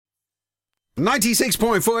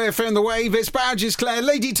96.4 FM The Wave. It's Badges Claire.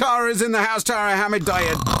 Lady Tara's in the house. Tara Hamid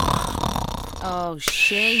Diet. Oh,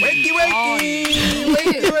 shit. Wakey.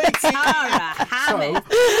 Tara Hamid.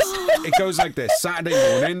 So, it goes like this. Saturday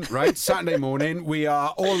morning, right? Saturday morning, we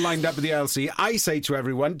are all lined up at the LC. I say to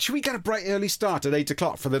everyone, should we get a bright early start at 8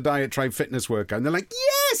 o'clock for the Diet Tribe fitness workout? And they're like,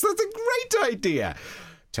 yes, that's a great idea.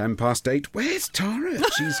 8:10. Where's Tara?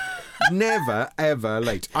 She's never, ever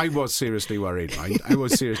late. I was seriously worried, right? I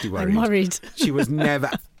was seriously worried. I'm worried. She was never,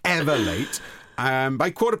 ever late.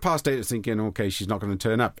 By 8:15, I was thinking, okay, she's not going to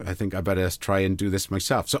turn up. I think I better try and do this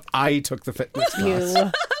myself. So I took the fitness class.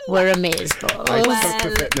 You were amazed. I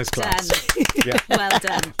took the fitness class. Yeah. Well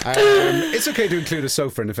done. It's okay to include a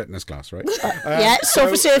sofa in a fitness class, right?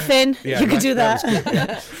 Sofa surfing. Yeah, you can do that.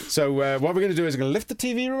 Yeah. So what we're going to do is we're going to lift the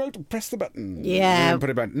TV remote and press the button. Yeah. And put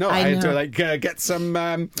it back. No, I had to get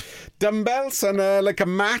some dumbbells and a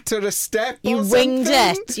mat or a step. You winged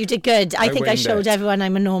it. You did good. I think I showed everyone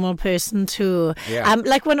I'm a normal person too. Yeah.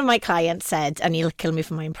 Like one of my clients said, and he'll kill me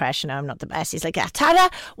for my impression, I'm not the best. He's like, Tara,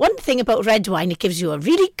 one thing about red wine, it gives you a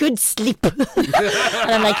really good sleep. And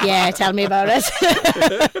I'm like, yeah, tell me about it.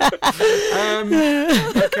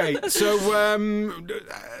 Okay, so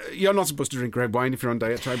you're not supposed to drink red wine if you're on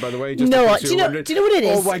Diet Tribe, by the way. Just No, do you know what it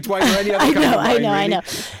is? Or white wine or any other kind of wine, I really. know.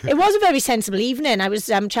 It was a very sensible evening. I was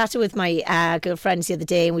chatting with my girlfriends the other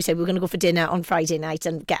day, and we said we were going to go for dinner on Friday night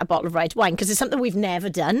and get a bottle of red wine because it's something we've never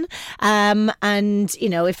done. And, you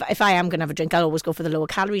know, if I am going to have a drink, I'll always go for the lower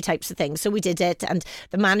calorie types of things. So we did it, and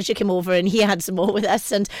the manager came over and he had some more with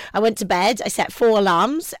us, and I went to bed. I set 4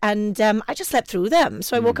 alarms, and I just slept through them.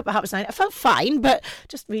 So I woke up at 9:30. I felt fine, but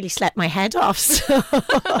just really slept my head off. So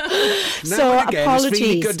apologies. It's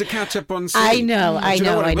really good to catch up on sleep. I know.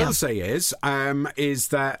 What I will say is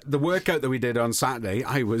that the workout that we did on Saturday,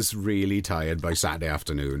 I was really tired by Saturday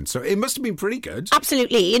afternoon. So it must have been pretty good.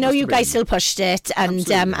 Absolutely. You know, you guys still pushed it, and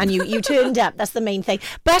you turned up. That's the main thing.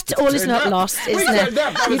 But all is not lost, isn't it?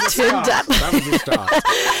 You turned up. That was the start.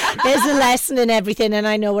 There's a lesson in everything, and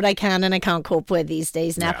I know what I can and I can't cope with these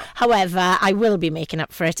days now. Yeah. However, I will be making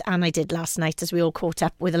up for it, and I did last night as we all caught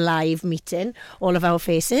up with a live meeting, all of our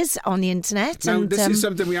faces on the internet. Now, and this is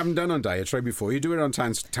something we haven't done on Diet Tribe before. You do it on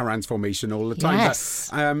Transformation all the time. Yes.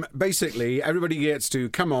 But, basically, everybody gets to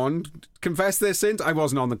come on, confess their sins. I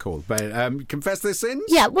wasn't on the call, but confess their sins.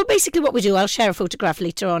 Yeah, well, basically what we do, I'll share a photograph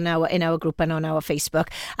later on in our group and on our Facebook.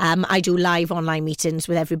 I do live online meetings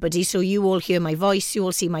with everybody, so you all hear my voice, you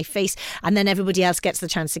all see my face, and then everybody else gets the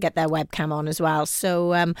chance to get their webcam on as well.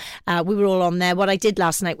 So we were all on there. What I did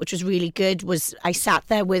last night, which was really good, was I sat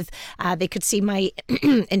there with, they could see my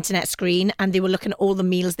internet screen, and they were looking at all the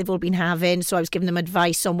meals they've all been having. So I was giving them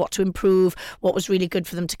advice on what to improve, what was really good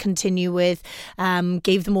for them to continue with,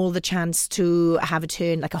 gave them all the chance to have a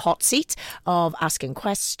turn, like a hot seat of asking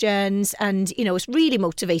questions. And, you know, it's really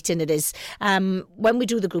motivating. It is. When we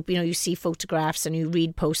do the group, you know, you see photographs and you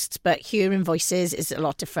read posts, but hearing voices is a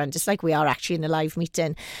lot different. It's like we are actually in a live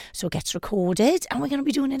meeting. So it gets recorded, and we're going to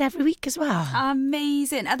be doing it every week as well.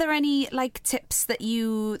 Amazing. Are there any tips that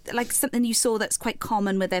you, something you saw that's quite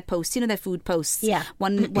common with their posts, their food posts? Yeah.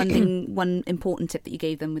 One important tip that you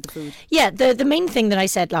gave them with the food? Yeah, the main thing that I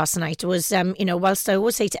said last night was, whilst I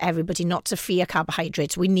always say to everybody not to fear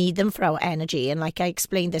carbohydrates, we need them for our energy. And like I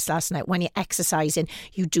explained this last night, when you're exercising,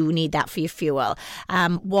 you do need that for your fuel.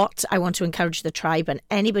 What I want to encourage the tribe and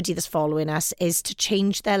anybody that's following us is to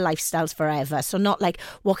change their lifestyles forever. So not like,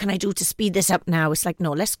 what can I do to speed this up now? It's like,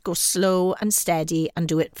 no, let's go slow and steady and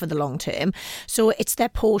do it for the long term. So it's their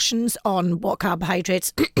portions on what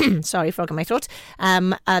carbohydrates, sorry, frog in my throat,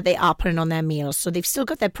 they are putting on their meals. So they've still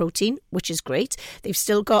got their protein, which is great. They've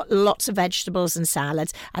still got lots of vegetables and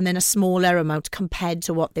salads, and then a smaller amount compared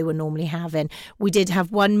to what they were normally having. We did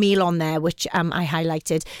have one meal on there, which I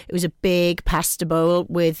highlighted. It was a big pasta bowl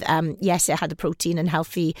with, yes, it had the protein and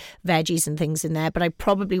healthy veggies and things in there, but I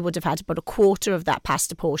probably would have had about a quarter of that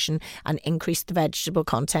pasta portion and increased the vegetable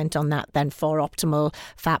content on that then for optimal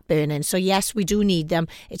fat burning. So yes, we do need them.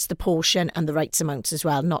 It's the portion and the right amounts as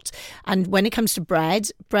well. And when it comes to bread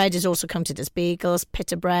is also counted as bagels,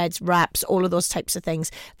 pita breads, wraps, all of those types of things.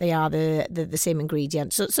 They are the same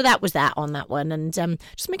ingredient. So that was that on that one, and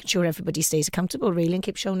just making sure everybody stays accountable really and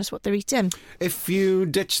keep showing us what they're eating. If you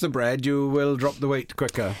ditch the bread, you will drop the weight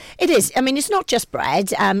quicker. It is. I mean, it's not just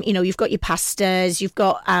bread. You've got your pastas, you've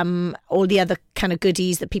got all the other kind of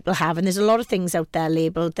goodies that people have, and there's a lot of things out there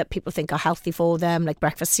labelled that people think are healthy for them, like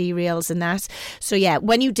breakfast cereals and that. So yeah, yeah,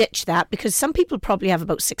 when you ditch that, because some people probably have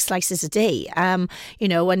about 6 slices a day, you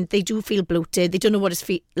know, and they do feel bloated. They don't know what it's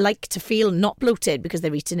like to feel not bloated because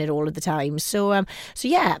they're eating it all of the time. So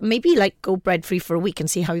yeah, maybe like go bread free for a week and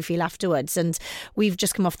see how you feel afterwards. And we've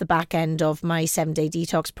just come off the back end of my 7-day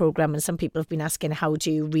detox program, and some people have been asking how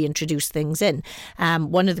do you reintroduce things in.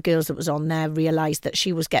 One of the girls that was on there realised that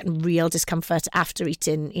she was getting real discomfort after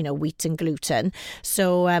eating, you know, wheat and gluten.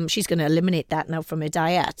 So she's going to eliminate that now from her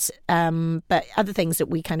diet. But other things that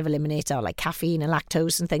we kind of eliminate are like caffeine and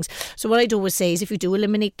lactose and things. So what I'd always say is if you do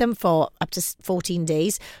eliminate them for up to 14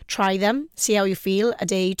 days, try them, see how you feel a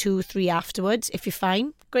day, 2, 3 afterwards. If you're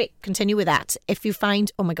fine, great, continue with that. If you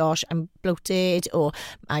find, oh my gosh, I'm bloated, or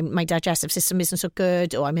my digestive system isn't so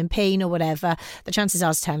good, or I'm in pain or whatever, the chances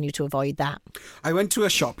are it's telling you to avoid that. I went to a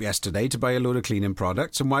shop yesterday to buy a load of cleaning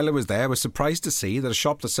products, and while I was there I was surprised to see that a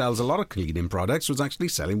shop that sells a lot of cleaning products was actually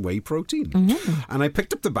selling whey protein. And I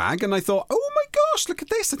picked up the bag and I thought, oh my gosh, look at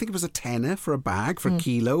this. I think it was a tenner for a bag for a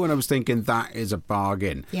kilo, and I was thinking that is a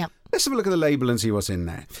bargain. Yeah. Let's have a look at the label and see what's in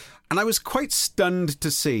there. And I was quite stunned to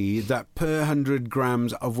see that per 100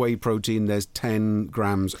 grams of whey protein there's 10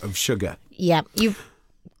 grams of sugar. Yeah,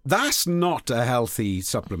 That's not a healthy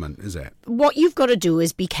supplement, is it? What you've got to do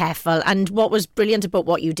is be careful. And what was brilliant about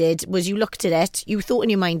what you did was you looked at it, you thought in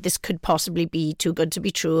your mind this could possibly be too good to be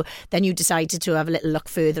true. Then you decided to have a little look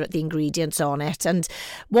further at the ingredients on it. And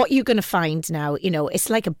what you're going to find now, you know, it's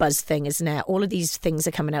like a buzz thing, isn't it? All of these things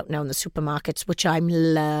are coming out now in the supermarkets, which I'm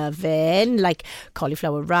loving, like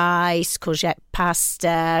cauliflower rice, courgette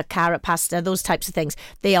pasta, carrot pasta, those types of things.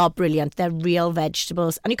 They are brilliant. They're real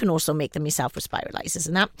vegetables. And you can also make them yourself with spiralizers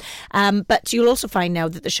and that. But you'll also find now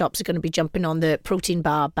that the shops are going to be jumping on the protein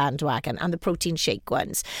bar bandwagon and the protein shake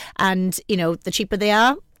ones. And, you know, the cheaper they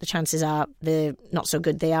are, the chances are the not so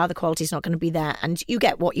good they are, the quality's not going to be there, and you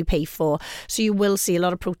get what you pay for. So you will see a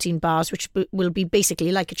lot of protein bars, which will be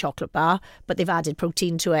basically like a chocolate bar, but they've added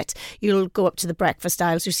protein to it. You'll go up to the breakfast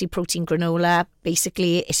aisles, you see protein granola.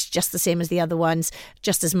 Basically, it's just the same as the other ones,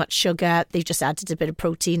 just as much sugar. They've just added a bit of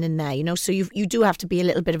protein in there, you know. So you do have to be a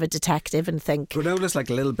little bit of a detective and think. Granola's like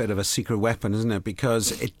a little bit of a secret weapon, isn't it?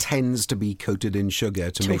 Because it tends to be coated in sugar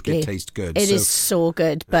to Totally. make it taste good. It is so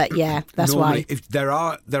good, but yeah, that's normally, why. If there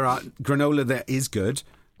are granola that is good,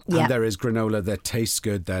 and there is granola that tastes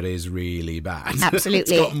good that is really bad.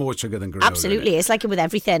 Absolutely. It's got more sugar than granola. Absolutely. It's like with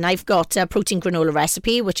everything. I've got a protein granola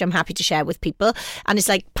recipe, which I'm happy to share with people. And it's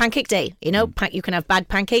like pancake day. You know, you can have bad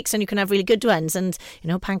pancakes and you can have really good ones. And, you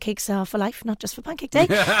know, pancakes are for life, not just for pancake day.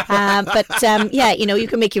 Yeah, you know, you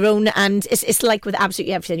can make your own. And it's like with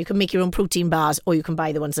absolutely everything. You can make your own protein bars, or you can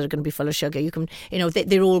buy the ones that are going to be full of sugar. You can, you know,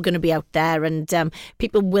 they're all going to be out there. And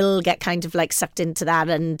people will get kind of like sucked into that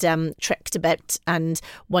and tricked a bit and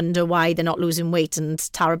wonder why they're not losing weight. And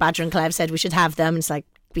Tara Badger and Cleve said we should have them. It's like,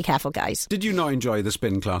 be careful, guys. Did you not enjoy the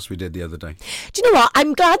spin class we did the other day? Do you know what?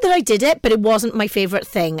 I'm glad that I did it, but it wasn't my favourite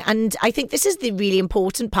thing. And I think this is the really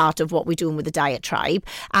important part of what we're doing with the Diet Tribe,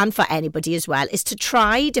 and for anybody as well, is to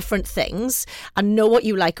try different things and know what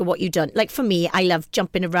you like or what you don't. Like for me, I love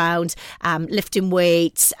jumping around, lifting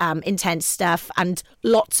weights, intense stuff, and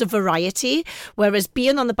lots of variety. Whereas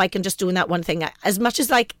being on the bike and just doing that one thing, as much as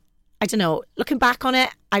like, I don't know, looking back on it,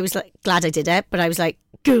 I was like glad I did it, but I was like,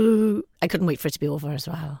 goo. I couldn't wait for it to be over as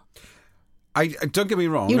well. I don't get me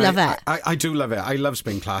wrong. You love it. I do love it. I love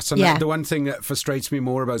spin class. And the one thing that frustrates me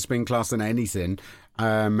more about spin class than anything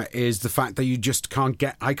is the fact that you just can't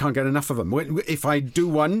get enough of them. If I do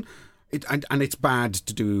one, and it's bad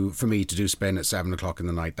for me to do spin at 7 o'clock in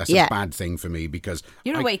the night. That's a bad thing for me because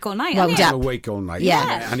you're awake all night. Wound I'm up. awake all night.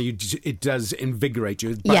 Yeah. And it does invigorate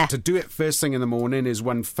you. But to do it first thing in the morning is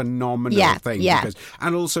one phenomenal thing. Yeah.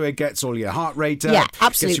 And also it gets all your heart rate up. Yeah,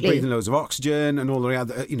 absolutely. Gets you breathing loads of oxygen and all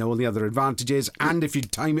the other advantages. And if you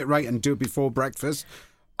time it right and do it before breakfast.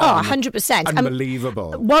 Oh, 100%.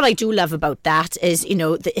 Unbelievable. What I do love about that is, you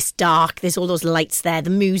know, it's dark, there's all those lights there, the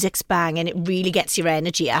music's banging, it really gets your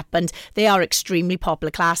energy up, and they are extremely popular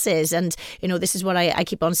classes. And, you know, this is what I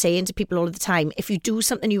keep on saying to people all the time. If you do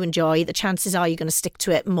something you enjoy, the chances are you're going to stick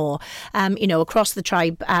to it more. You know, across the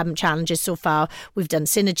Tribe challenges so far, we've done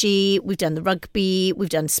Synergy, we've done the rugby, we've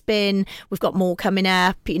done spin, we've got more coming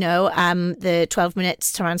up, you know, the 12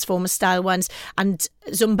 minutes Transformer style ones, and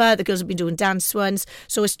Zumba, the girls have been doing dance ones.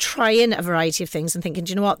 So it's trying a variety of things and thinking, do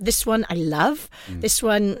you know what, this one I love, this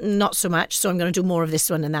one not so much, so I'm going to do more of this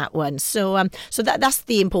one and that one. So that's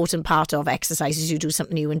the important part of exercise, is you do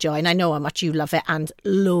something you enjoy, and I know how much you love it, and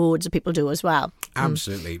loads of people do as well.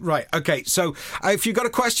 Absolutely. Right. Okay. So if you've got a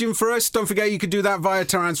question for us, don't forget you can do that via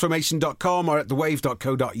transformation.com or at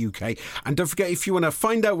thewave.co.uk. And don't forget, if you want to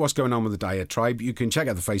find out what's going on with the Diet Tribe, you can check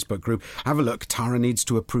out the Facebook group. Have a look. Tara needs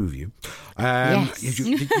to approve you. Yes.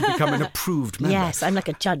 You become an approved member. Yes, I'm like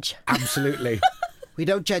a judge. Absolutely. We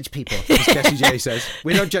don't judge people. As Jessie J says.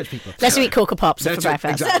 We don't judge people. Let's eat Cocoa Pops for That's it,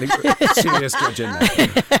 breakfast. exactly. Serious judging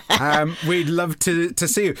there. We'd love to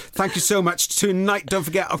see you. Thank you so much. Tonight, don't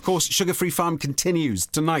forget, of course, Sugar Free Farm continues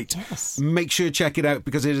tonight. Yes. Make sure you check it out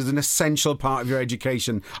because it is an essential part of your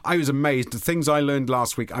education. I was amazed. The things I learned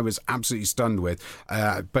last week, I was absolutely stunned with.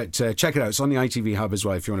 But check it out. It's on the ITV Hub as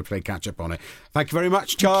well if you want to play catch up on it. Thank you very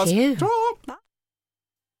much, Charles. Thank you. Ta.